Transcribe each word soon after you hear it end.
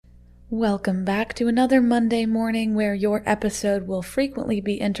Welcome back to another Monday morning where your episode will frequently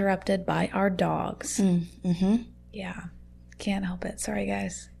be interrupted by our dogs. Yeah, can't help it. Sorry,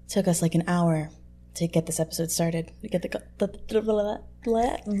 guys. Took us like an hour to get this episode started. We get get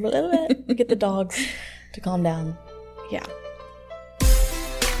the dogs to calm down. Yeah.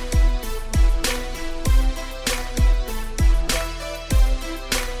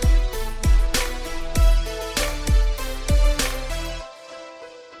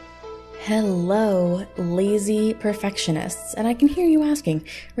 Hello, lazy perfectionists. And I can hear you asking,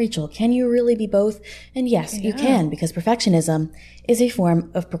 Rachel, can you really be both? And yes, you can, because perfectionism is a form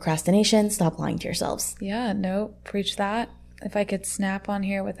of procrastination. Stop lying to yourselves. Yeah, no, preach that. If I could snap on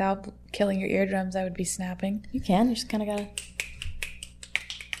here without killing your eardrums, I would be snapping. You can. You just kind of gotta...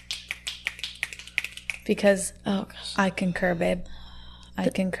 Because Oh, gosh. I concur, babe. I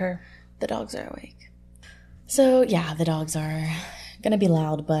concur. The dogs are awake. So, yeah, the dogs are gonna be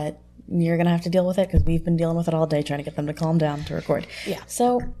loud, but you're gonna have to deal with it because we've been dealing with it all day trying to get them to calm down to record. Yeah.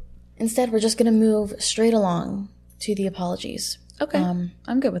 So, instead, we're just gonna move straight along to the apologies. Okay,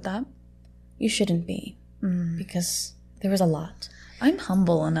 I'm good with that. You shouldn't be, because there was a lot. I'm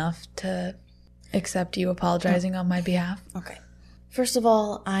humble enough to accept you apologizing on my behalf. Okay. First of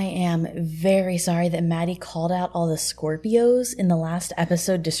all, I am very sorry that Maddie called out all the Scorpios in the last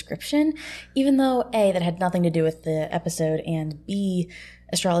episode description, even though A, that had nothing to do with the episode, and B,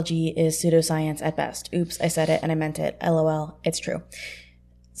 astrology is pseudoscience at best. Oops, I said it and I meant it. LOL, it's true.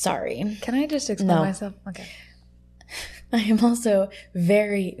 Sorry. Can I just explain myself? Okay. I am also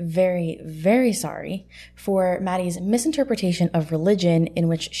very, very, very sorry for Maddie's misinterpretation of religion, in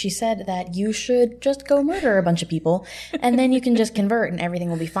which she said that you should just go murder a bunch of people and then you can just convert and everything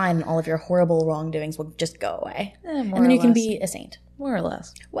will be fine and all of your horrible wrongdoings will just go away. And then you can be a saint. More or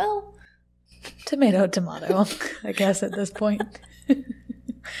less. Well, tomato, tomato, I guess at this point.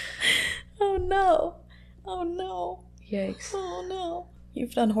 Oh no. Oh no. Yikes. Oh no.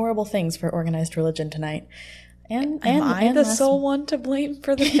 You've done horrible things for organized religion tonight. And Am I the last- sole one to blame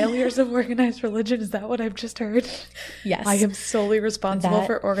for the failures of organized religion? Is that what I've just heard? Yes. I am solely responsible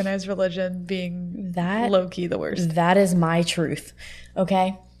for organized religion being low-key the worst. That is my truth.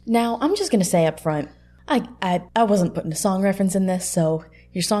 Okay? Now, I'm just going to say up front, I wasn't putting a song reference in this, so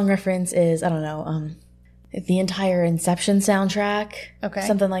your song reference is, I don't know, the entire Inception soundtrack. Okay.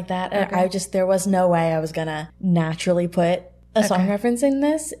 Something like that. Okay. There was no way I was going to naturally put a song reference in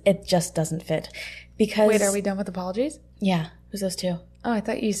this. It just doesn't fit. Because... Wait, are we done with apologies? Yeah. Who's those two? Oh, I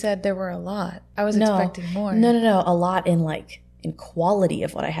thought you said there were a lot. I was expecting more. No. A lot in quality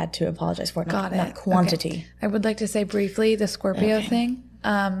of what I had to apologize for. Not quantity. Okay. I would like to say briefly the Scorpio thing.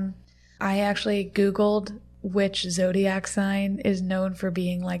 I actually Googled which zodiac sign is known for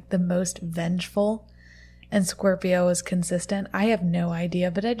being like the most vengeful, and Scorpio is consistent. I have no idea,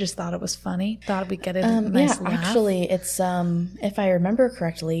 but I just thought it was funny. Thought we'd get a nice laugh. Actually, it's if I remember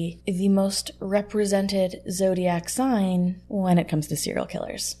correctly, the most represented zodiac sign when it comes to serial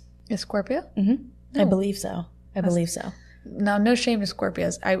killers. Is Scorpio? Mm-hmm. No. I believe so. Now, no shame to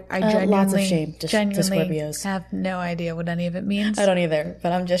Scorpios. I genuinely, lots of shame to Scorpios. Have no idea what any of it means. I don't either,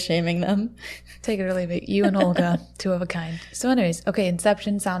 but I'm just shaming them. Take it or leave it. You and Olga, two of a kind. So anyways, okay,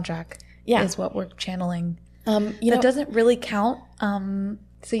 Inception soundtrack is what we're channeling. That doesn't really count.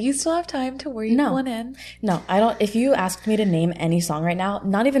 So you still have time to wear one in. No, I don't. If you asked me to name any song right now,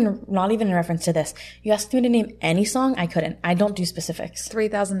 not even in reference to this, you asked me to name any song, I couldn't. I don't do specifics.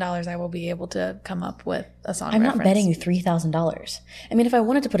 $3,000, I will be able to come up with a song I'm reference. not betting you $3,000. I mean, if I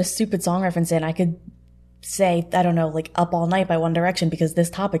wanted to put a stupid song reference in, I could say, I don't know, like Up All Night by One Direction, because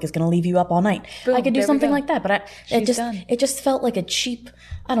this topic is going to leave you up all night. Boom, I could do something like that, but it just felt like a cheap,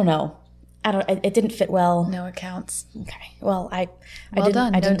 I don't know. It didn't fit well. No, it counts. Okay. Well, I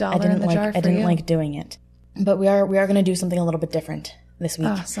didn't like doing it. But we are going to do something a little bit different this week.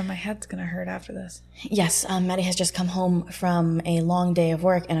 Oh, so my head's going to hurt after this. Yes. Maddie has just come home from a long day of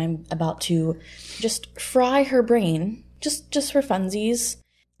work, and I'm about to just fry her brain, just for funsies.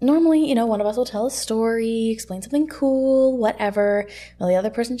 Normally, one of us will tell a story, explain something cool, whatever. While the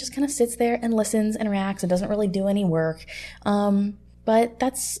other person just kind of sits there and listens and reacts and doesn't really do any work. But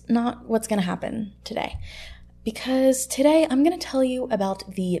that's not what's going to happen today. Because today I'm going to tell you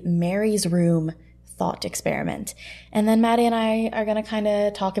about the Mary's Room thought experiment. And then Maddie and I are going to kind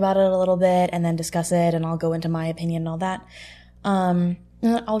of talk about it a little bit and then discuss it, and I'll go into my opinion and all that. And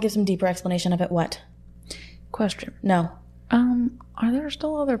I'll give some deeper explanation of it. What? Question. No. Are there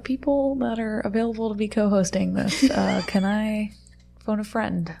still other people that are available to be co-hosting this? Can I phone a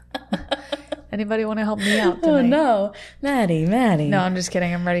friend? Anybody want to help me out tonight? Oh, no. Maddie. No, I'm just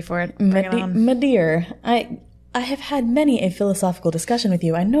kidding. I'm ready for it. Bring it on. My dear, I have had many a philosophical discussion with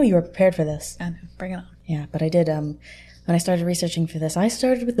you. I know you are prepared for this. And bring it on. Yeah, but I did, when I started researching for this, I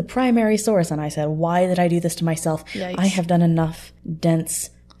started with the primary source, and I said, why did I do this to myself? Yikes. I have done enough dense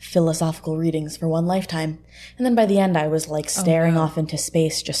philosophical readings for one lifetime. And then by the end, I was like staring off into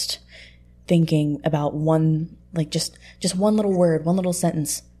space, just thinking about one, like just one little word, one little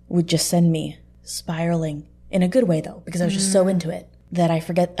sentence would just send me spiraling in a good way, though, because I was just so into it that I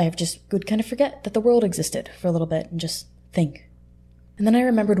would kind of forget that the world existed for a little bit and just think. And then I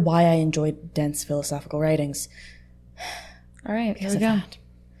remembered why I enjoyed dense philosophical writings. All right, here we go. That.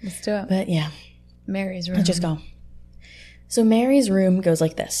 Let's do it. But yeah. Mary's room. Let's just go. So Mary's room goes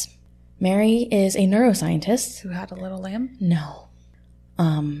like this. Mary is a neuroscientist. Who had a little lamb? No.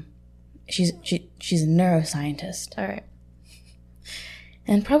 She's a neuroscientist. All right.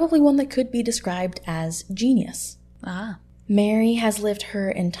 And probably one that could be described as genius. Ah. Mary has lived her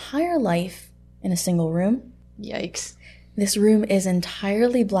entire life in a single room. Yikes. This room is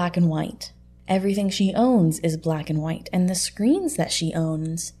entirely black and white. Everything she owns is black and white, and the screens that she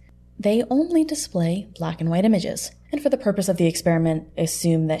owns, they only display black and white images. And for the purpose of the experiment,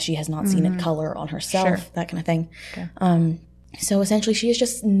 assume that she has not seen it color on herself, that kind of thing. Okay. So essentially, she has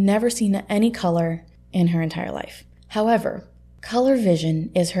just never seen any color in her entire life. However, color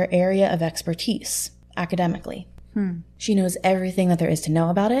vision is her area of expertise, academically. She knows everything that there is to know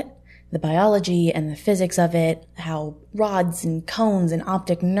about it, the biology and the physics of it, how rods and cones and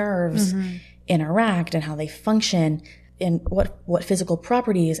optic nerves interact and how they function, and what physical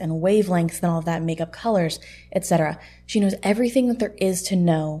properties and wavelengths and all of that make up colors, etc. She knows everything that there is to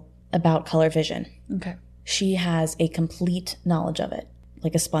know about color vision. Okay. She has a complete knowledge of it,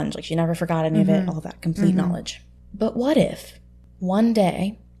 like a sponge. Like she never forgot any of it, all of that complete knowledge. But what if one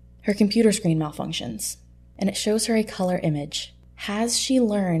day her computer screen malfunctions and it shows her a color image? Has she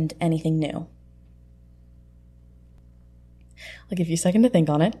learned anything new? I'll give you a second to think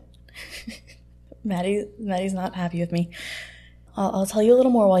on it. Maddie's not happy with me. I'll tell you a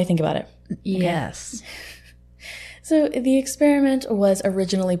little more while you think about it. Yes. So the experiment was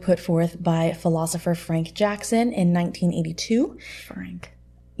originally put forth by philosopher Frank Jackson in 1982. Frank.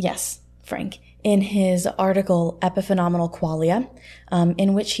 Yes, Frank. In his article, Epiphenomenal Qualia,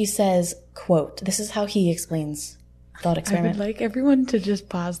 in which he says, quote, this is how he explains thought experiment. I would like everyone to just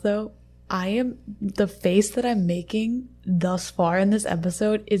pause, though. The face that I'm making thus far in this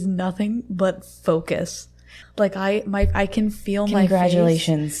episode is nothing but focus. Like I can feel my face.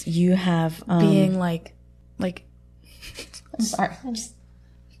 Congratulations. You have being like I'm sorry. I'm just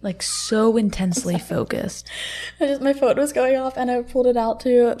like so intensely focused. My phone was going off and I pulled it out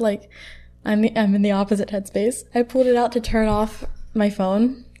to I'm in the opposite headspace. I pulled it out to turn off my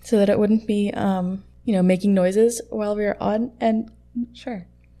phone so that it wouldn't be making noises while we were on, and sure.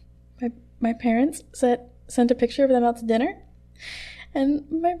 My parents sent a picture of them out to dinner, and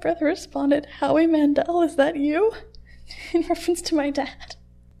my brother responded, "Howie Mandel, is that you?" in reference to my dad.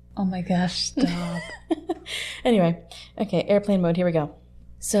 Oh my gosh, stop. Anyway, okay, airplane mode, here we go.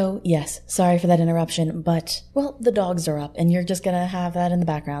 So, yes, sorry for that interruption, but, well, the dogs are up, and you're just gonna have that in the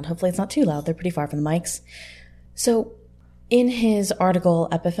background. Hopefully it's not too loud. They're pretty far from the mics. So, in his article,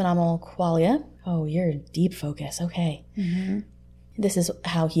 Epiphenomenal Qualia, oh, you're in deep focus, okay. This is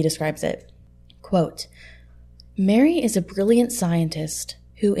how he describes it. Quote, Mary is a brilliant scientist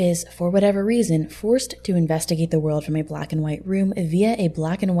who is, for whatever reason, forced to investigate the world from a black and white room via a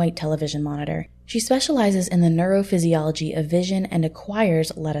black and white television monitor. She specializes in the neurophysiology of vision and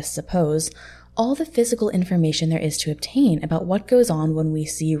acquires, let us suppose, all the physical information there is to obtain about what goes on when we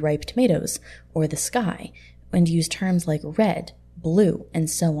see ripe tomatoes, or the sky, and use terms like red, blue, and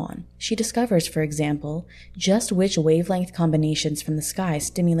so on. She discovers, for example, just which wavelength combinations from the sky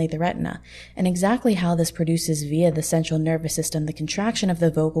stimulate the retina, and exactly how this produces via the central nervous system the contraction of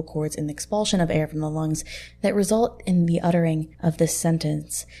the vocal cords and the expulsion of air from the lungs that result in the uttering of this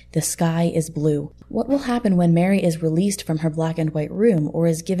sentence, "The sky is blue." What will happen when Mary is released from her black and white room or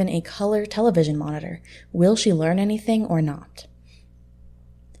is given a color television monitor? Will she learn anything or not?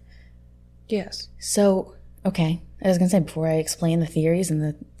 Yes. So, okay. I was going to say, before I explain the theories and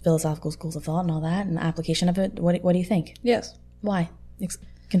the philosophical schools of thought and all that and the application of it, what do you think? Yes. Why?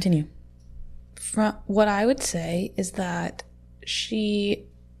 Continue. What I would say is that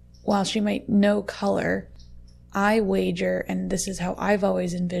while she might know color, I wager, and this is how I've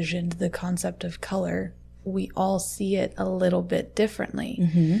always envisioned the concept of color, we all see it a little bit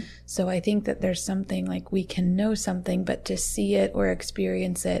differently. So I think that there's something like we can know something, but to see it or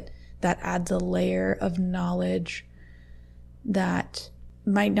experience it, that adds a layer of knowledge that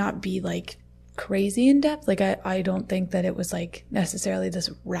might not be like crazy in depth. Like I don't think that it was like necessarily this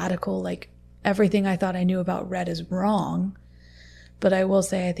radical like everything I thought I knew about red is wrong. But I will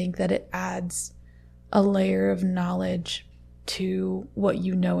say I think that it adds a layer of knowledge to what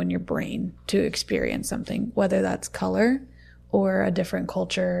you know in your brain to experience something, whether that's color or a different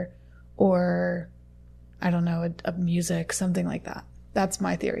culture or, I don't know, a music, something like that. That's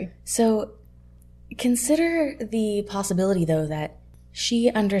my theory. So consider the possibility, though, that she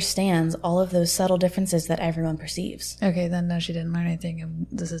understands all of those subtle differences that everyone perceives. Okay, then no, she didn't learn anything, and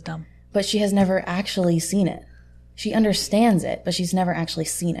this is dumb. But she has never actually seen it. She understands it, but she's never actually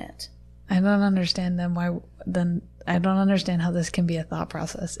seen it. I don't understand I don't understand how this can be a thought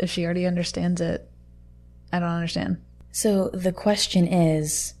process. If she already understands it, I don't understand. So the question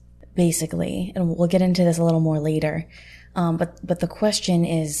is, basically, and we'll get into this a little more later, but the question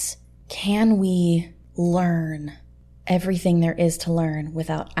is, can we learn everything there is to learn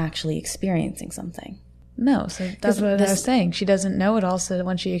without actually experiencing something? No, so that's what I was saying. She doesn't know it all, so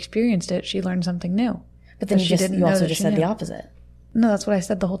when she experienced it, she learned something new. But then you also just said the opposite. No, that's what I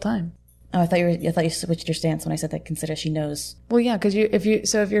said the whole time. Oh, I thought you switched your stance when I said that consider she knows. Well, yeah, because if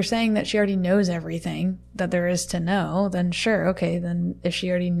you're saying that she already knows everything that there is to know, then sure, okay, then if she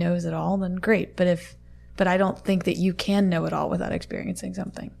already knows it all, then great. But I don't think that you can know it all without experiencing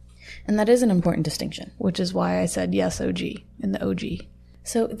something. And that is an important distinction. Which is why I said yes, OG, in the OG.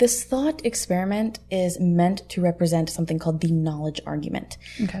 So this thought experiment is meant to represent something called the knowledge argument.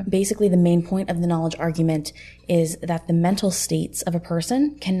 Okay. Basically, the main point of the knowledge argument is that the mental states of a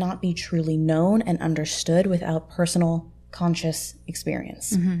person cannot be truly known and understood without personal conscious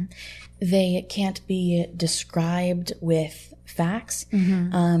experience. Mm-hmm. They can't be described with facts,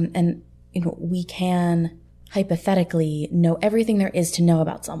 and we can hypothetically know everything there is to know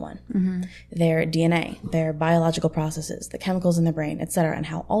about someone, their DNA, their biological processes, the chemicals in the brain, etc., and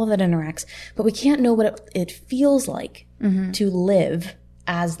how all of that interacts. But we can't know what it feels like to live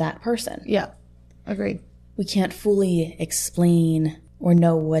as that person. Yeah, agreed. We can't fully explain or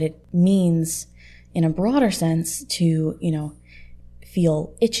know what it means in a broader sense to,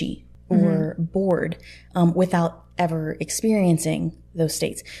 feel itchy or bored without ever experiencing those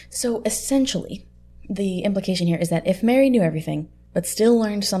states. So essentially, the implication here is that if Mary knew everything, but still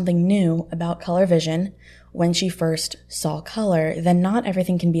learned something new about color vision when she first saw color, then not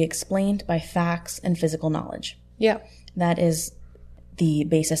everything can be explained by facts and physical knowledge. Yeah. That is the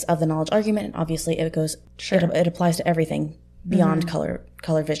basis of the knowledge argument, and obviously it goes, it applies to everything beyond color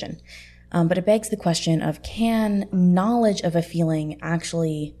vision. But it begs the question of, can knowledge of a feeling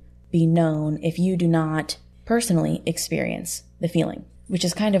actually be known if you do not personally experience the feeling? Which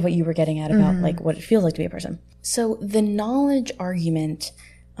is kind of what you were getting at about like what it feels like to be a person. So the knowledge argument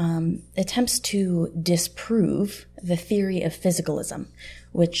attempts to disprove the theory of physicalism,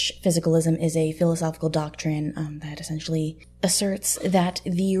 which physicalism is a philosophical doctrine that essentially asserts that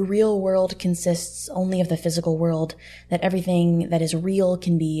the real world consists only of the physical world, that everything that is real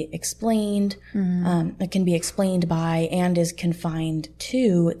can be explained, it can be explained by and is confined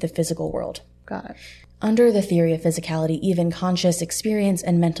to the physical world. Got it. Under the theory of physicality, even conscious experience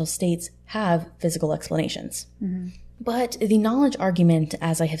and mental states have physical explanations. But the knowledge argument,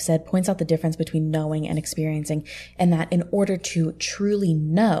 as I have said, points out the difference between knowing and experiencing, and that in order to truly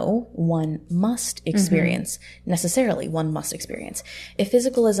know, one must experience. Necessarily, one must experience. If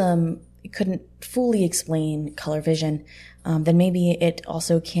physicalism couldn't fully explain color vision, then maybe it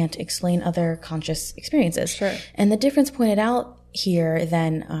also can't explain other conscious experiences. Sure. And the difference pointed out here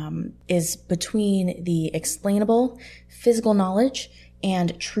then is between the explainable physical knowledge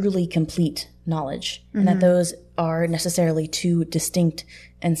and truly complete knowledge, and that those are necessarily two distinct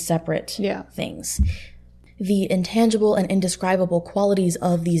and separate things. The intangible and indescribable qualities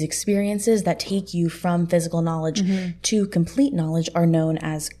of these experiences that take you from physical knowledge to complete knowledge are known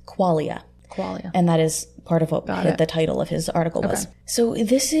as qualia. Qualia. And that is part of what the title of his article was. So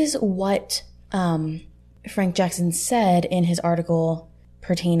this is what Frank Jackson said in his article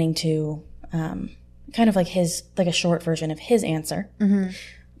pertaining to kind of like a short version of his answer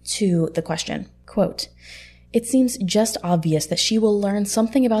to the question. Quote, "It seems just obvious that she will learn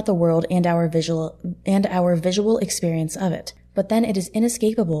something about the world and our visual experience of it. But then it is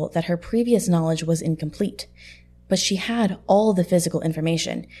inescapable that her previous knowledge was incomplete. But she had all the physical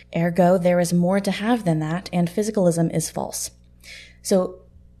information. Ergo, there is more to have than that, and physicalism is false." So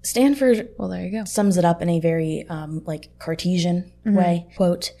Stanford there you go. Sums it up in a very Cartesian way.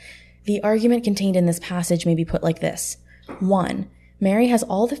 Quote, "The argument contained in this passage may be put like this. 1. Mary has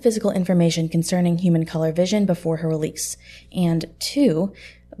all the physical information concerning human color vision before her release. And 2,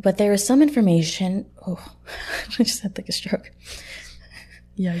 but there is some information..." I just had a stroke.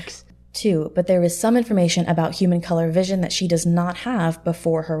 Yikes. too, but there is some information about human color vision that she does not have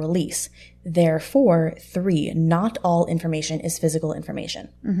before her release. Therefore, 3, not all information is physical information.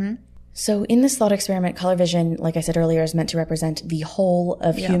 Mm-hmm. So in this thought experiment, color vision, like I said earlier, is meant to represent the whole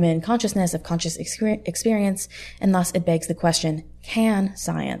of human consciousness, of conscious experience, and thus it begs the question, can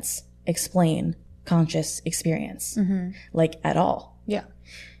science explain conscious experience? Like, at all? Yeah.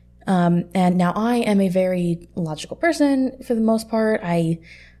 And now I am a very logical person for the most part. I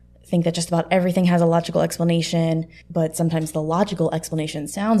think that just about everything has a logical explanation, but sometimes the logical explanation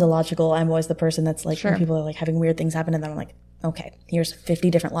sounds illogical. I'm always the person that's like, when people are like having weird things happen, and then I'm like, okay, here's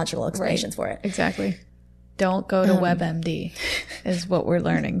 50 different logical explanations for it. Exactly. Don't go to WebMD is what we're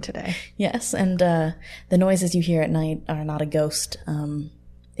learning today. Yes. And the noises you hear at night are not a ghost.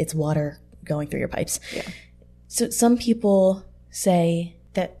 It's water going through your pipes. Yeah. So some people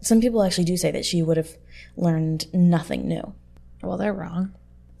actually do say that she would have learned nothing new. Well, they're wrong.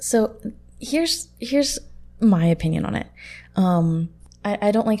 So here's my opinion on it.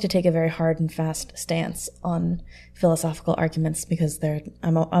 I don't like to take a very hard and fast stance on philosophical arguments because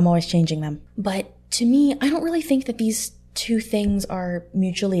I'm always changing them. But to me, I don't really think that these two things are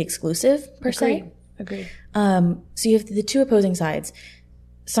mutually exclusive per se. Agreed. So you have the two opposing sides.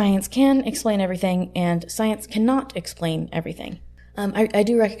 Science can explain everything, and science cannot explain everything. I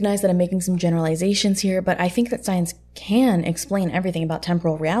do recognize that I'm making some generalizations here, but I think that science can explain everything about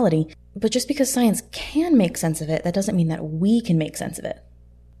temporal reality. But just because science can make sense of it, that doesn't mean that we can make sense of it.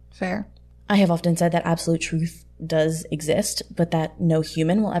 Fair. I have often said that absolute truth does exist, but that no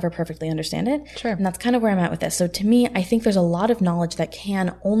human will ever perfectly understand it. Sure. And that's kind of where I'm at with this. So to me, I think there's a lot of knowledge that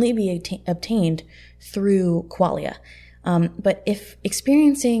can only be obtained through qualia. But if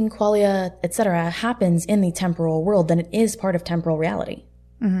experiencing qualia, etc., happens in the temporal world, then it is part of temporal reality,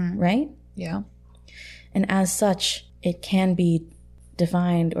 right? Yeah. And as such, it can be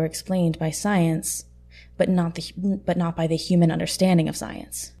defined or explained by science, but not by the human understanding of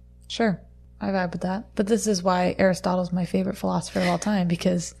science. Sure. I vibe with that. But this is why Aristotle's my favorite philosopher of all time,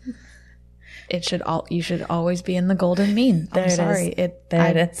 because you should always be in the golden mean. I'm sorry. It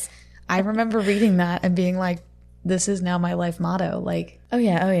is. I remember reading that and being like, this is now my life motto. Like, oh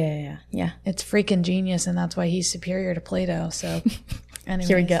yeah. It's freaking genius, and that's why he's superior to Plato. So, anyways.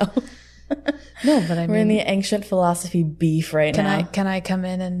 Here we go. No, but I mean, we're in the ancient philosophy beef right now. Can I come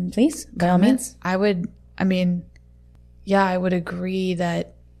in and please, by all means? I would agree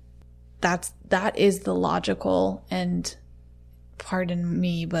that that is the logical and, pardon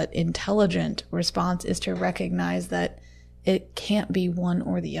me, but intelligent response is to recognize that it can't be one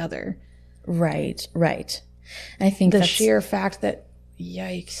or the other. Right. I think the sheer fact that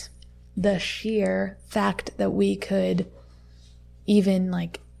we could even,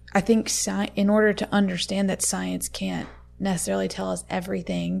 like, I think in order to understand that science can't necessarily tell us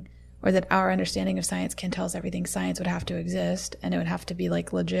everything, or that our understanding of science can tell us everything, science would have to exist, and it would have to be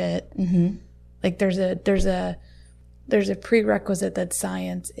like legit. Mm-hmm. Like there's a prerequisite that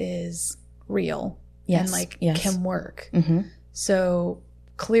science is real and can work. Mm-hmm. So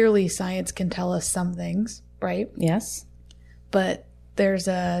clearly science can tell us some things, right? Yes. But there's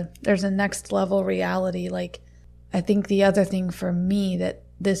a next level reality. Like, I think the other thing for me that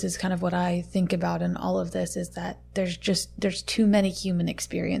this is kind of what I think about in all of this is that there's too many human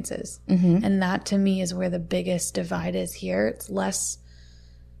experiences. Mm-hmm. And that to me is where the biggest divide is here. It's less,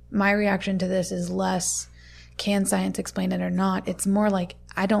 my reaction to this is less, can science explain it or not? It's more like,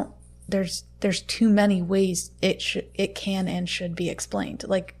 there's too many ways it can and should be explained.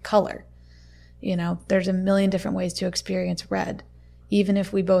 Like color, there's a million different ways to experience red. Even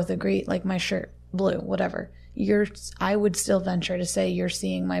if we both agree, like my shirt, blue, whatever. I would still venture to say you're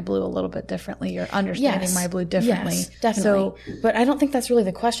seeing my blue a little bit differently. You're understanding my blue differently. Yes, definitely. But I don't think that's really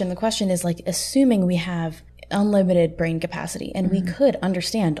the question. The question is, like, assuming we have unlimited brain capacity and we could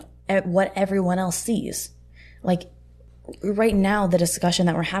understand what everyone else sees. Like, right now, the discussion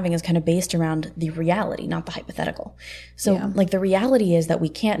that we're having is kind of based around the reality, not the hypothetical. So, like, the reality is that we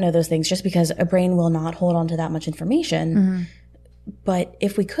can't know those things just because a brain will not hold on to that much information. Mm-hmm. But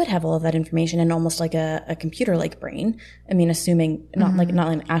if we could have all of that information in almost like a computer-like brain, I mean, assuming not like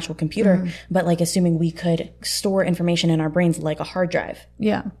an actual computer, but like assuming we could store information in our brains like a hard drive.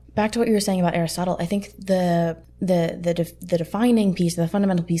 Yeah. Back to what you were saying about Aristotle, I think the defining piece, the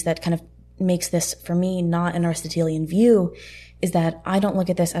fundamental piece that kind of makes this for me not an Aristotelian view is that I don't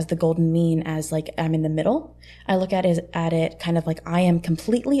look at this as the golden mean as like I'm in the middle. I look at it kind of like I am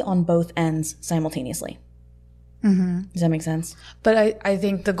completely on both ends simultaneously. Mm-hmm. Does that make sense? But I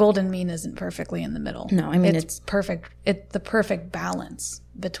think the golden mean isn't perfectly in the middle. No, I mean, it's perfect. It's the perfect balance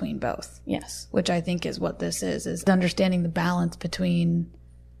between both. Yes. Which I think is what this is understanding the balance between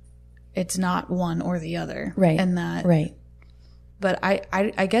it's not one or the other. Right. And that, right. But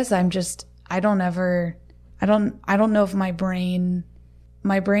I guess I'm just, I don't know if my brain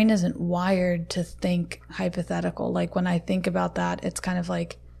isn't wired to think hypothetical. Like when I think about that, it's kind of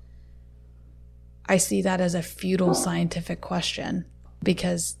like, I see that as a futile scientific question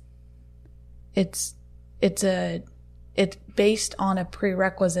because it's based on a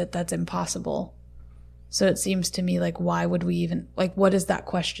prerequisite that's impossible. So it seems to me like, why would we even, like, what does that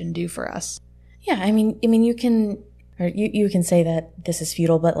question do for us? Yeah, I mean, you can say that this is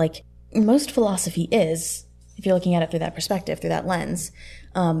futile, but like most philosophy is, if you're looking at it through that perspective, through that lens,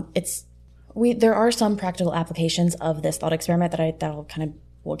 there are some practical applications of this thought experiment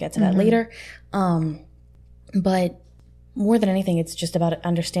we'll get to that later. But more than anything, it's just about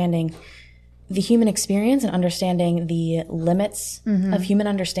understanding the human experience and understanding the limits of human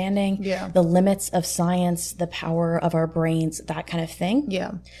understanding, the limits of science, the power of our brains, that kind of thing.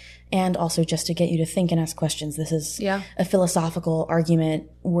 Yeah. And also just to get you to think and ask questions. This is a philosophical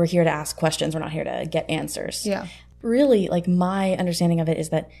argument. We're here to ask questions. We're not here to get answers. Yeah. Really, like my understanding of it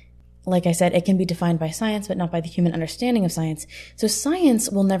is that, like I said, it can be defined by science, but not by the human understanding of science. So science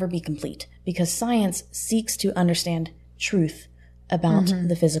will never be complete because science seeks to understand truth about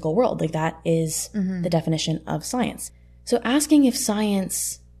the physical world. Like that is the definition of science. So asking if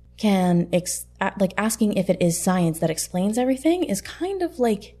science can, asking if it is science that explains everything is kind of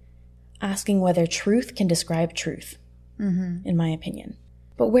like asking whether truth can describe truth, in my opinion.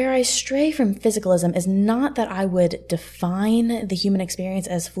 But where I stray from physicalism is not that I would define the human experience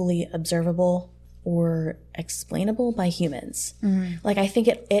as fully observable or explainable by humans. Like I think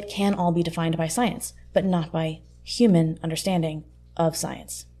it can all be defined by science, but not by human understanding of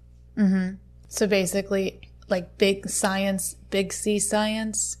science. So basically, like big C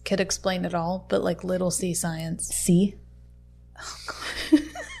science could explain it all, but like little c science. C? Oh, God.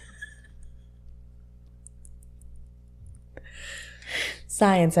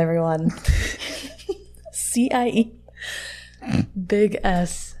 Science, everyone. CIE. Big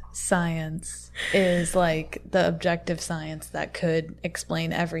S science is like the objective science that could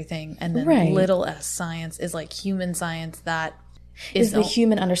explain everything. And then little s science is like human science that is the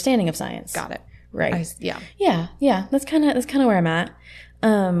human understanding of science. Got it. Right. Yeah. That's kind of where I'm at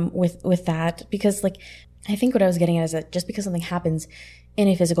with that, because like I think what I was getting at is that just because something happens in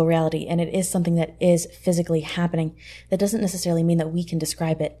a physical reality and it is something that is physically happening, that doesn't necessarily mean that we can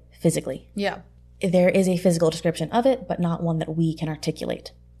describe it physically. Yeah. There is a physical description of it, but not one that we can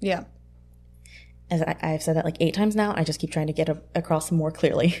articulate. Yeah. As I've said that like 8 times now, I just keep trying to get across more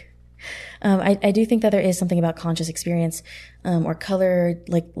clearly. I do think that there is something about conscious experience, or color,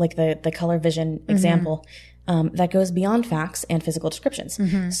 like the color vision example, that goes beyond facts and physical descriptions.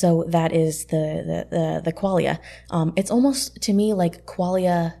 So that is the qualia. It's almost to me like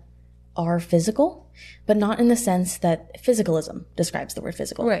qualia are physical, but not in the sense that physicalism describes the word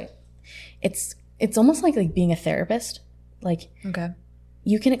physical. Right. It's almost like being a therapist. Like, okay,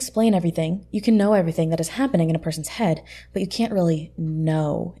 you can explain everything, you can know everything that is happening in a person's head, but you can't really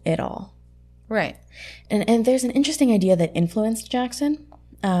know it all. Right. And there's an interesting idea that influenced Jackson,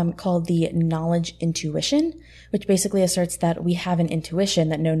 called the knowledge intuition, which basically asserts that we have an intuition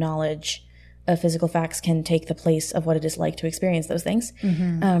that no knowledge of physical facts can take the place of what it is like to experience those things.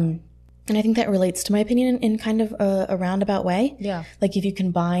 And I think that relates to my opinion in kind of a roundabout way. Yeah. Like if you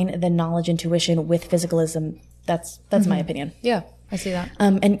combine the knowledge intuition with physicalism, that's my opinion. Yeah, I see that.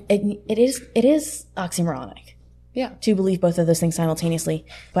 And it is oxymoronic. Yeah. To believe both of those things simultaneously.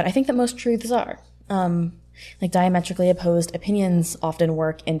 But I think that most truths are. Like diametrically opposed opinions often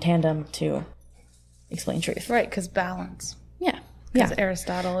work in tandem to explain truth. Right, because balance. Yeah. Because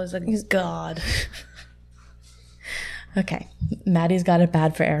Aristotle is a god. Okay. Maddie's got it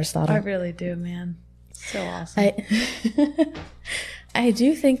bad for Aristotle. I really do, man. So awesome. I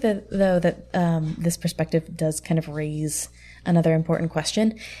do think that, though, that this perspective does kind of raise another important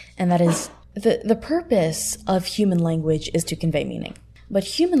question, and that is the purpose of human language is to convey meaning. But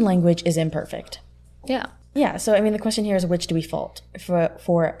human language is imperfect. Yeah. Yeah, so I mean, the question here is, which do we fault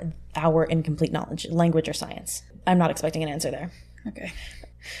for our incomplete knowledge, language or science? I'm not expecting an answer there. Okay.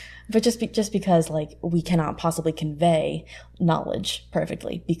 But just because, like, we cannot possibly convey knowledge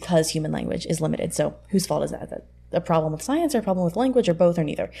perfectly because human language is limited. So whose fault is that? Is that a problem with science or a problem with language or both or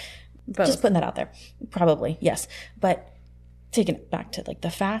neither? Both. Just putting that out there. Probably, yes. But taking it back to, like, the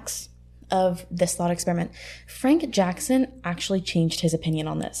facts of this thought experiment, Frank Jackson actually changed his opinion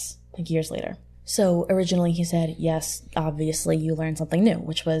on this, like, years later. So originally he said, yes, obviously you learned something new,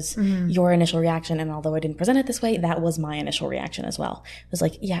 which was your initial reaction. And although I didn't present it this way, that was my initial reaction as well. It was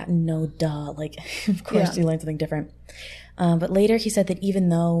like, yeah, no, duh. Like, of course you learned something different. But later he said that even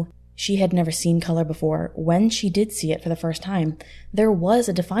though she had never seen color before. When she did see it for the first time, there was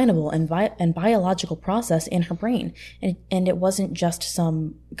a definable and biological process in her brain. And it wasn't just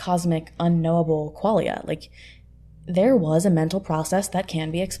some cosmic, unknowable qualia. Like, there was a mental process that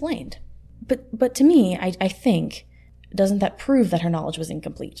can be explained. But to me, I think, doesn't that prove that her knowledge was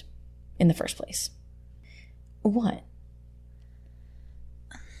incomplete in the first place? What?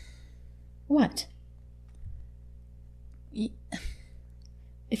 What?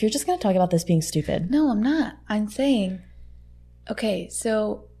 If you're just going to talk about this being stupid. No, I'm not. I'm saying, okay,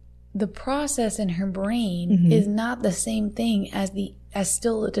 so the process in her brain is not the same thing as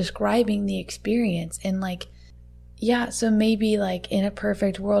still describing the experience. And like, yeah, so maybe like in a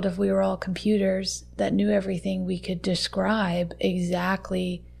perfect world, if we were all computers that knew everything, we could describe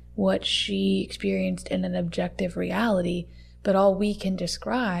exactly what she experienced in an objective reality. But all we can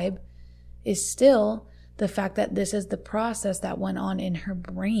describe is still the fact that this is the process that went on in her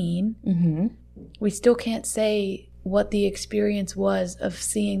brain. We still can't say what the experience was of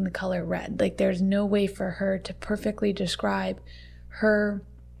seeing the color red. Like, there's no way for her to perfectly describe her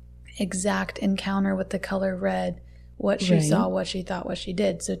exact encounter with the color red, what she saw, what she thought, what she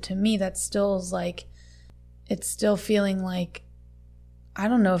did. So to me, that still is like, it's still feeling like, I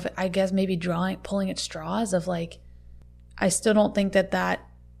don't know if, I guess maybe pulling at straws of like, I still don't think that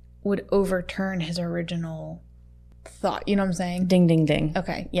would overturn his original thought. You know what I'm saying? Ding, ding, ding.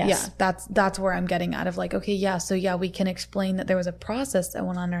 Okay. Yes. Yeah. That's where I'm getting at of like, okay, yeah. So yeah, we can explain that there was a process that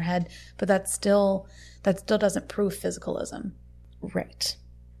went on in her head, but that still doesn't prove physicalism. Right.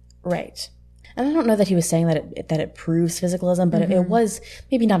 And I don't know that he was saying that it proves physicalism, but it was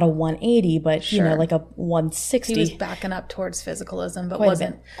maybe not a 180, but you know, like a 160. He was backing up towards physicalism, but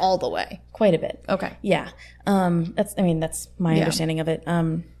wasn't all the way. Quite a bit. Okay. Yeah. That's my understanding of it.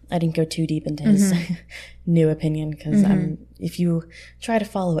 I didn't go too deep into his new opinion because if you try to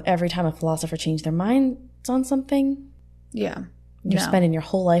follow every time a philosopher changed their minds on something, you're spending your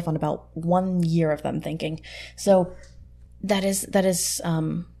whole life on about 1 year of them thinking. So that is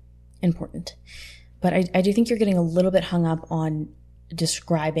important. But I do think you're getting a little bit hung up on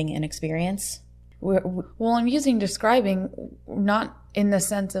describing an experience. Well, I'm using describing not in the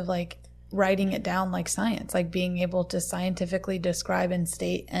sense of like writing it down like science, like being able to scientifically describe and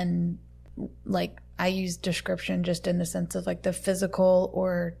state, and like I use description just in the sense of like the physical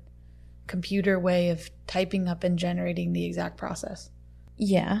or computer way of typing up and generating the exact process.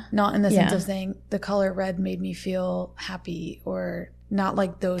 Yeah. Not in the sense of saying the color red made me feel happy, or not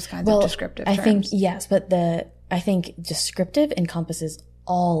like those kinds of descriptive terms. I think, yes, but I think descriptive encompasses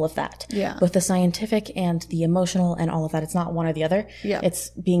all of that. Yeah. Both the scientific and the emotional and all of that. It's not one or the other. Yeah.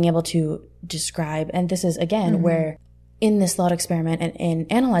 It's being able to describe. And this is, again, where in this thought experiment and in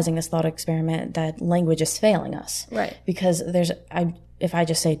analyzing this thought experiment, that language is failing us. Right. Because if I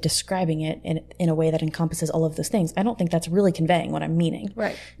just say describing it in a way that encompasses all of those things, I don't think that's really conveying what I'm meaning.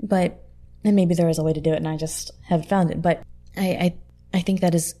 Right. And maybe there is a way to do it and I just haven't found it. But I think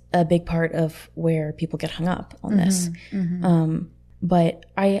that is a big part of where people get hung up on this. But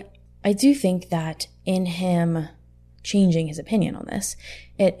I do think that in him changing his opinion on this,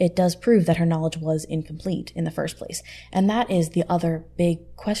 it does prove that her knowledge was incomplete in the first place. And that is the other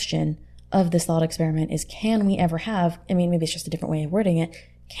big question of this thought experiment is, can we ever have, I mean, maybe it's just a different way of wording it,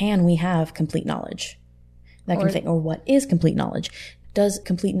 can we have complete knowledge? That kind of thing. Or what is complete knowledge? Does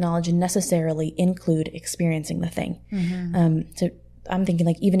complete knowledge necessarily include experiencing the thing? So I'm thinking,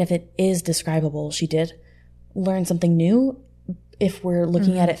 like, even if it is describable, she did learn something new. If we're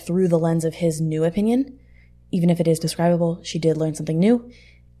looking at it through the lens of his new opinion, even if it is describable, she did learn something new.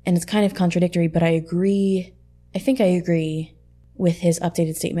 And it's kind of contradictory, but I think I agree with his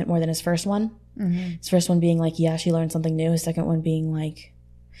updated statement more than his first one. His first one being like, yeah, she learned something new. His second one being like,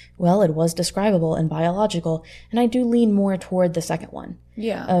 well, it was describable and biological. And I do lean more toward the second one.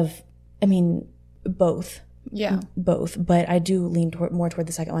 Yeah. Both. Yeah. Both. But I do lean more toward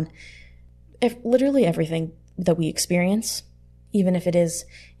the second one. Literally everything that we experience, even if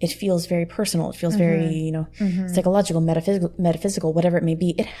it feels very personal, it feels very, psychological, metaphysical, whatever it may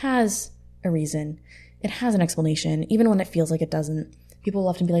be, it has a reason. It has an explanation, even when it feels like it doesn't. People will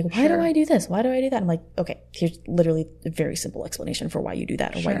often be like, why do I do this? Why do I do that? I'm like, okay, here's literally a very simple explanation for why you do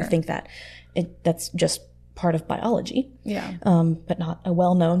that or why you think that. That's just part of biology. Yeah. But not a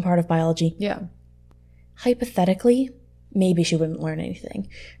well-known part of biology. Yeah. Hypothetically, maybe she wouldn't learn anything.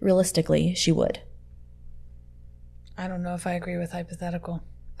 Realistically, she would. I don't know if I agree with hypothetical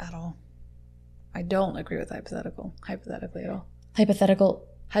at all. I don't agree with hypothetically at all.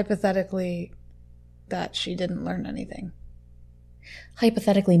 Hypothetically that she didn't learn anything.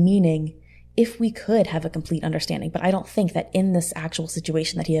 Hypothetically meaning if we could have a complete understanding. But I don't think that in this actual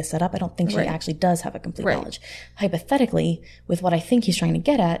situation that he has set up, I don't think she Right. actually does have a complete Right. knowledge. Hypothetically, with what I think he's trying to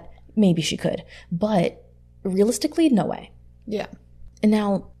get at, maybe she could. But realistically, no way. Yeah. And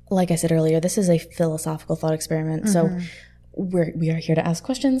now, like I said earlier, this is a philosophical thought experiment. So we are here to ask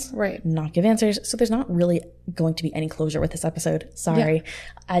questions, Right. not give answers. So there's not really going to be any closure with this episode. Sorry.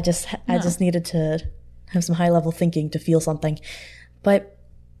 I just needed to have some high level thinking to feel something. But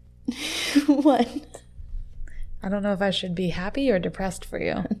what? I don't know if I should be happy or depressed for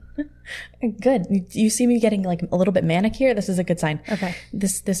you. Good. You see me getting like a little bit manic here? This is a good sign. Okay.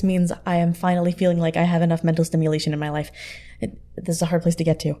 This means I am finally feeling like I have enough mental stimulation in my life. This is a hard place to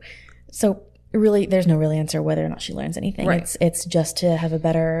get to. So really, there's no real answer whether or not she learns anything. Right. It's just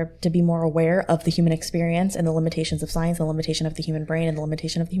to be more aware of the human experience and the limitations of science, the limitation of the human brain, and the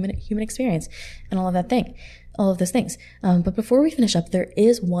limitation of the human experience, and all of those things. But before we finish up, there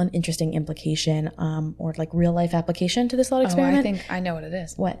is one interesting implication, or like real life application to this thought Oh, experiment. I think I know what it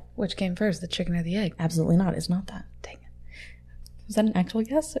is. What? Which came first, the chicken or the egg? Absolutely not. It's not that. Dang it. Was that an actual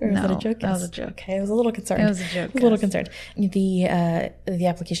guess, or was No, that a joke guess? that was a joke. Okay, I was a little concerned. It was a joke I was a little guess. concerned. The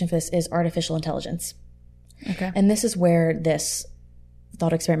application for this is artificial intelligence. Okay. And this is where this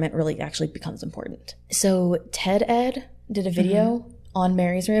thought experiment really actually becomes important. So TED-Ed did a video on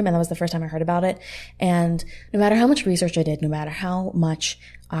Mary's Room, and that was the first time I heard about it. And no matter how much research I did, no matter how much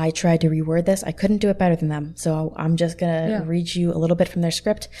I tried to reword this, I couldn't do it better than them. So I'm just going to read you a little bit from their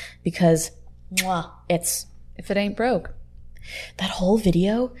script because it's... If it ain't broke. That whole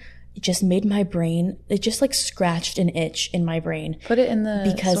video just made my brain, it just like scratched an itch in my brain. Put it in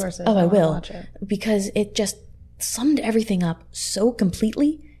the sources. I wanna will. watch it. Because it just summed everything up so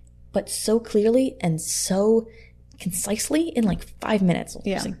completely, but so clearly and so concisely in like 5 minutes.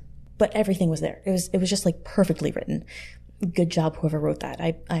 Yeah. But everything was there. It was just like perfectly written. Good job, whoever wrote that.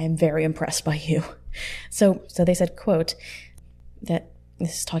 I am very impressed by you. So they said, quote, that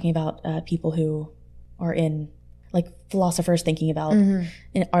this is talking about people who are in, like, philosophers thinking about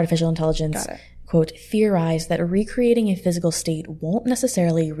in artificial intelligence. Got it. Quote, theorize that recreating a physical state won't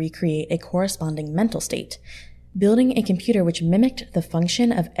necessarily recreate a corresponding mental state. Building a computer which mimicked the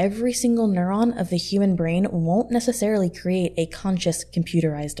function of every single neuron of the human brain won't necessarily create a conscious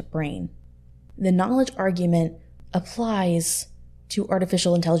computerized brain. The knowledge argument applies to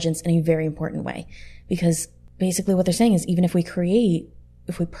artificial intelligence in a very important way, because basically what they're saying is even if we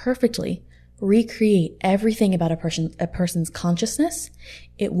perfectly recreate everything about a person's consciousness,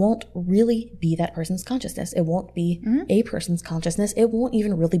 it won't really be that person's consciousness. It won't be a person's consciousness. It won't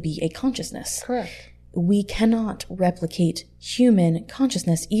even really be a consciousness. Correct. We cannot replicate human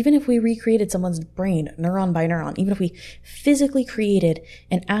consciousness, even if we recreated someone's brain neuron by neuron, even if we physically created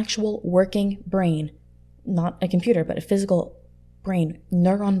an actual working brain, not a computer, but a physical brain,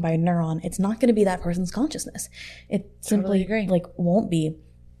 neuron by neuron, it's not going to be that person's consciousness. It simply agree. Won't be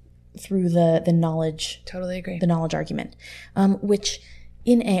through the knowledge. Totally agree. The knowledge argument, which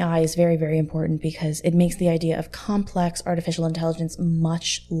in AI is very, very important because it makes the idea of complex artificial intelligence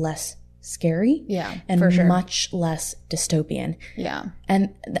much less scary. Yeah, and for sure. much less dystopian. Yeah. And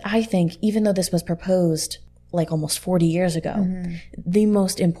I think even though this was proposed like almost 40 years ago, the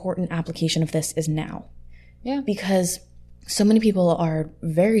most important application of this is now. Yeah. Because so many people are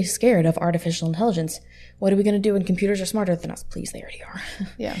very scared of artificial intelligence. What are we going to do when computers are smarter than us? Please, they already are.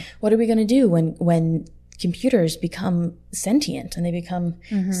 Yeah. What are we going to do when computers become sentient and they become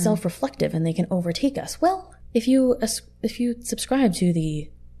self-reflective and they can overtake us? Well, if you subscribe to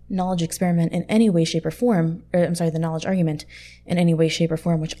the knowledge experiment in any way, shape, or form, the knowledge argument in any way, shape, or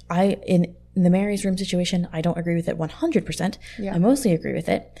form, which in the Mary's Room situation, I don't agree with it 100%. Yeah. I mostly agree with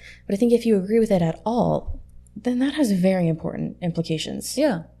it. But I think if you agree with it at all, then that has very important implications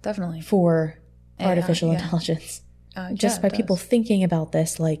Yeah, definitely. for AI, artificial yeah. intelligence. Yeah, Just by it people does. thinking about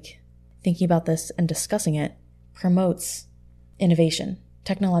this and discussing it promotes innovation,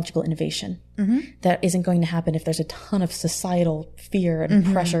 technological innovation. That isn't going to happen if there's a ton of societal fear and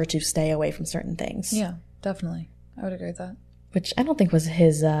pressure to stay away from certain things. Yeah, definitely. I would agree with that. Which I don't think was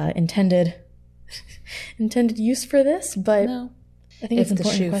his intended use for this, but No. I think it's If an the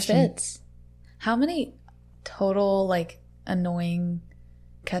important shoe question. fits. How many total, annoying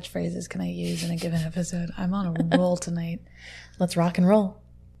catchphrases can I use in a given episode? I'm on a roll tonight. Let's rock and roll.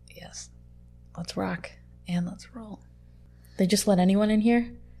 Yes. Let's rock and let's roll. They just let anyone in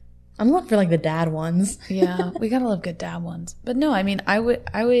here? I'm looking for the dad ones. Yeah, we gotta love good dad ones. But no, I mean,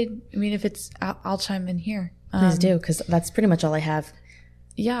 if it's, I'll chime in here. Please do, because that's pretty much all I have.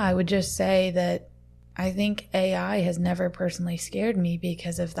 Yeah, I would just say that I think AI has never personally scared me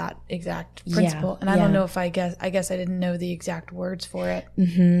because of that exact principle. And I don't know if I guess I didn't know the exact words for it.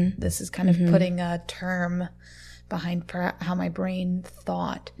 Mm-hmm. This is kind of putting a term behind how my brain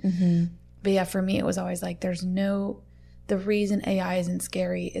thought. Mm-hmm. But yeah, for me, it was always like, the reason AI isn't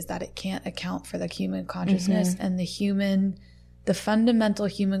scary is that it can't account for the human consciousness and the fundamental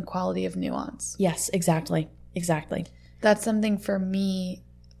human quality of nuance. Yes, exactly. That's something for me,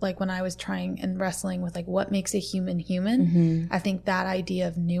 like when I was trying and wrestling with like what makes a human, I think that idea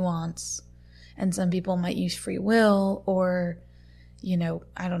of nuance, and some people might use free will or,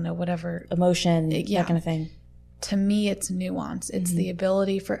 I don't know, whatever. Emotion, that kind of thing. To me, it's nuance. It's the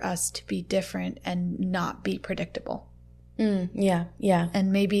ability for us to be different and not be predictable. Yeah.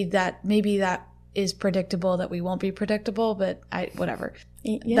 And maybe that is predictable, that we won't be predictable, but whatever.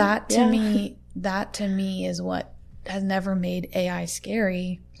 That to me is what has never made AI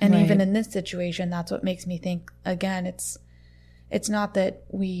scary. And even in this situation, that's what makes me think, again, it's not that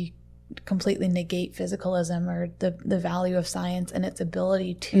we completely negate physicalism or the value of science and its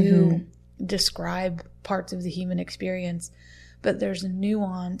ability to describe parts of the human experience, but there's a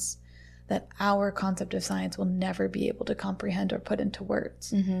nuance that our concept of science will never be able to comprehend or put into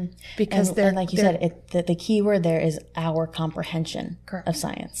words. Because and like you said, the key word there is our comprehension of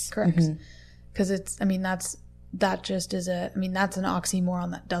science. Correct. Because that's an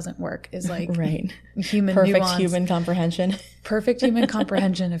oxymoron that doesn't work, is like human perfect nuance. Human comprehension. Perfect human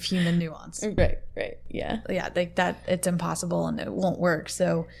comprehension of human nuance. Right. Yeah, like that, it's impossible and it won't work.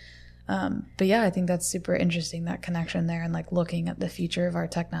 So but yeah, I think that's super interesting, that connection there, and like looking at the future of our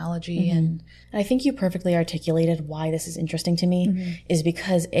technology. And I think you perfectly articulated why this is interesting to me, is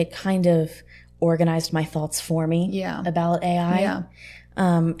because it kind of organized my thoughts for me about AI. Yeah.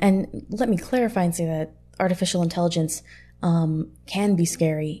 And let me clarify and say that artificial intelligence can be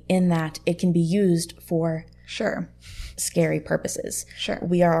scary in that it can be used for scary purposes. Sure.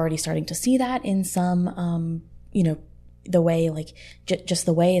 We are already starting to see that in some, the way, like just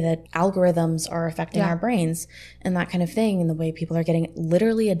the way that algorithms are affecting our brains and that kind of thing, and the way people are getting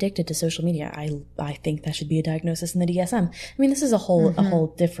literally addicted to social media. I think that should be a diagnosis in the DSM. I mean, this is a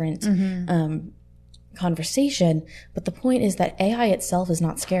whole different conversation, but the point is that AI itself is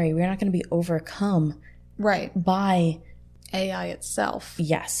not scary. We're not going to be overcome by AI itself.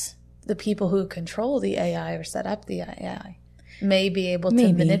 Yes. The people who control the AI or set up the AI may be able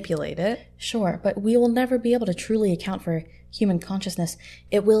to manipulate it. Sure, but we will never be able to truly account for human consciousness.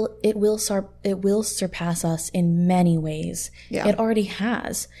 It will surpass us in many ways. Yeah. It already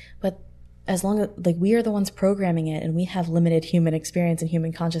has. But as long as we are the ones programming it and we have limited human experience and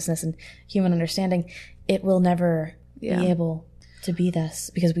human consciousness and human understanding, it will never be able to be this,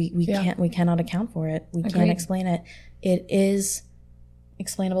 because we cannot account for it. We can't explain it. It is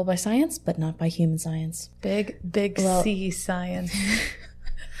explainable by science, but not by human science. Big C science.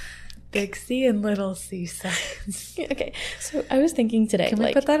 Big C and little c science. Okay, so I was thinking today. Can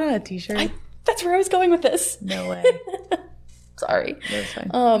we put that on a t-shirt? That's where I was going with this. No way. Sorry. That's fine.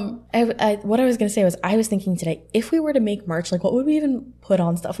 What I was going to say was, I was thinking today, if we were to make merch, like what would we even put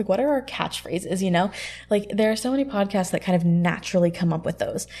on stuff? Like what are our catchphrases, Like there are so many podcasts that kind of naturally come up with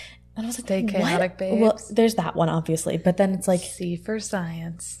those. And I was like, Stay chaotic, babes. Well, there's that one, obviously. But then it's like... C for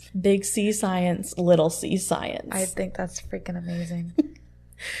science. Big C science, little c science. I think that's freaking amazing.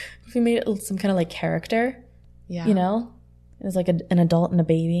 If we made it some kind of like character, it was like an adult and a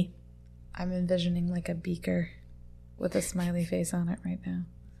baby. I'm envisioning like a beaker with a smiley face on it right now.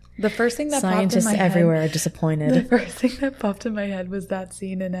 The first thing that Scientists popped in my everywhere head, are disappointed. The first thing that popped in my head was that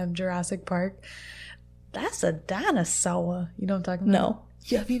scene in Jurassic Park. That's a dinosaur. You know what I'm talking about?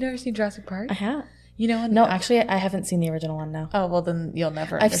 No. Have you never seen Jurassic Park? I have. No, actually, I haven't seen the original one, no. Oh, well, then you'll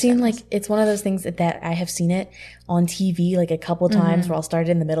never I've seen, it's one of those things that I have seen it on TV, a couple times where I'll start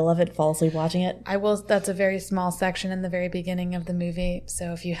in the middle of it, fall asleep watching it. That's a very small section in the very beginning of the movie,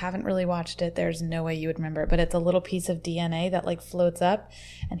 so if you haven't really watched it, there's no way you would remember it, but it's a little piece of DNA that, floats up,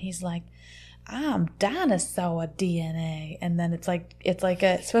 and he's like, I'm dinosaur DNA, and then it's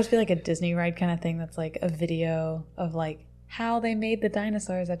supposed to be like a Disney ride kind of thing that's like a video of, how they made the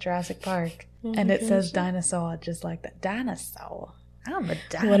dinosaurs at Jurassic Park. And it says dinosaur just like that. Dinosaur. I'm a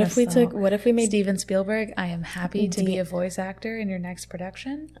dinosaur. What if we made Steven Spielberg, I am happy to be a voice actor in your next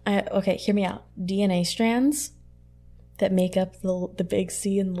production. Okay, hear me out. DNA strands that make up the big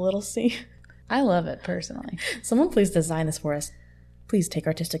C and the little c. I love it personally. Someone please design this for us. Please take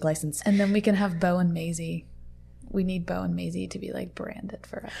artistic license. And then we can have Bo and Maisie. We need Bo and Maisie to be branded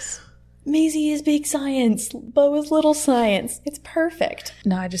for us. Maisie is big science. Bo is little science. It's perfect.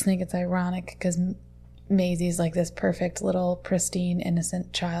 No, I just think it's ironic because Maisie's like this perfect little pristine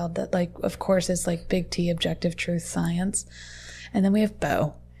innocent child that like of course is like big T objective truth science. And then we have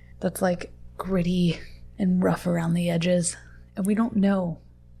Beau that's like gritty and rough around the edges, and we don't know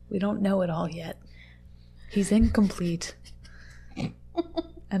it all yet. He's incomplete.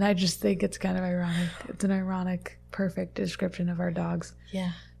 And I just think it's kind of ironic. It's an ironic, perfect description of our dogs.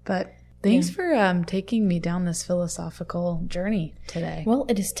 Yeah. But thanks for taking me down this philosophical journey today. Well,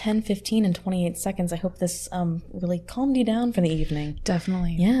 it is 10:15 and 28 seconds. I hope this really calmed you down for the evening.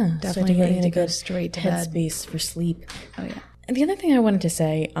 Definitely. Yeah. Definitely ready to go straight to bed. Headspace for sleep. Oh, yeah. And the other thing I wanted to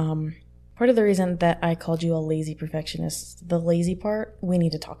say, part of the reason that I called you a lazy perfectionist, the lazy part, we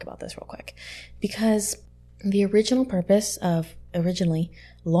need to talk about this real quick. Because the original purpose of originally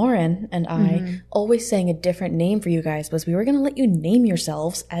Lauren and I always saying a different name for you guys was we were going to let you name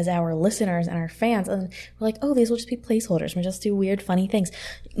yourselves as our listeners and our fans. And we're like, oh, these will just be placeholders. We'll just do weird, funny things.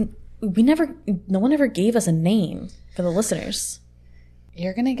 No one ever gave us a name for the listeners.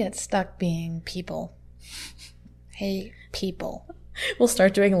 You're going to get stuck being people. Hey, people. We'll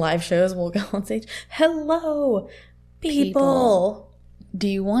start doing live shows. We'll go on stage. Hello, people. Do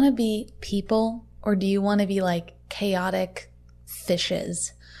you want to be people, or do you want to be like chaotic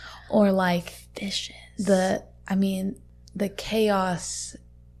fishes, or like fishes? The chaos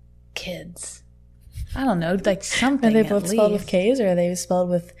kids. I don't know, like something. Are they both spelled with K's, or are they spelled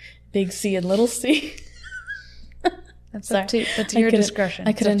with big C and little c? That's up to your discretion.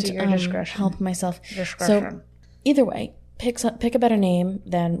 I couldn't help myself. So either way, pick a better name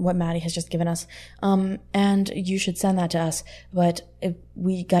than what Maddie has just given us, and you should send that to us. But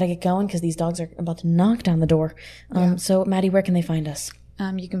we got to get going because these dogs are about to knock down the door. So Maddie, where can they find us?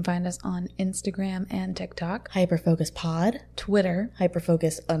 You can find us on Instagram and TikTok, Hyperfocus Pod, Twitter,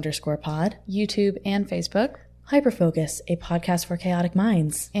 Hyperfocus_pod, YouTube and Facebook, Hyperfocus, a podcast for chaotic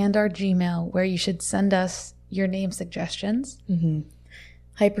minds, and our Gmail, where you should send us your name suggestions.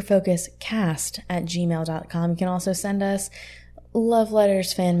 hyperfocuscast@gmail.com. You can also send us love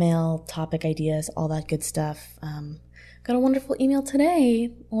letters, fan mail, topic ideas, all that good stuff. Got a wonderful email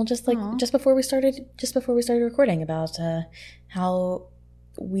today. Well, just before we started recording about how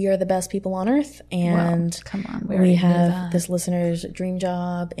we are the best people on earth, and come on, we have this listener's dream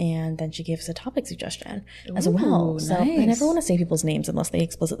job, and then she gave us a topic suggestion as well. So nice. I never want to say people's names unless they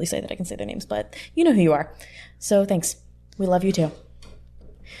explicitly say that I can say their names, but you know who you are. So thanks. We love you too.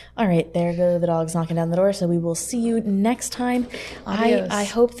 All right, there go the dogs knocking down the door. So we will see you next time. I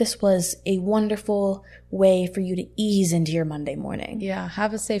hope this was a wonderful way for you to ease into your Monday morning. Yeah,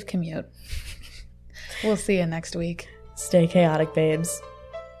 have a safe commute. We'll see you next week. Stay chaotic, babes.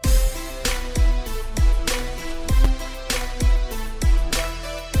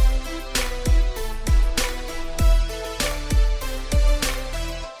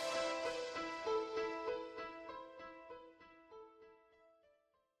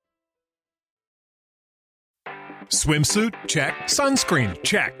 Swimsuit? Check. Sunscreen?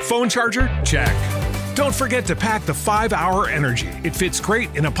 Check. Phone charger? Check. Don't forget to pack the 5-Hour Energy. It fits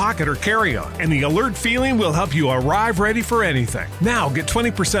great in a pocket or carry-on, and the alert feeling will help you arrive ready for anything. Now get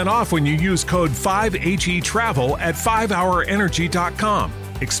 20% off when you use code 5HETRAVEL at 5hourenergy.com.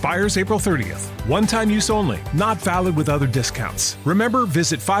 Expires April 30th. One-time use only. Not valid with other discounts. Remember,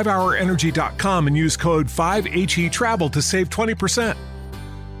 visit 5hourenergy.com and use code 5HETRAVEL to save 20%.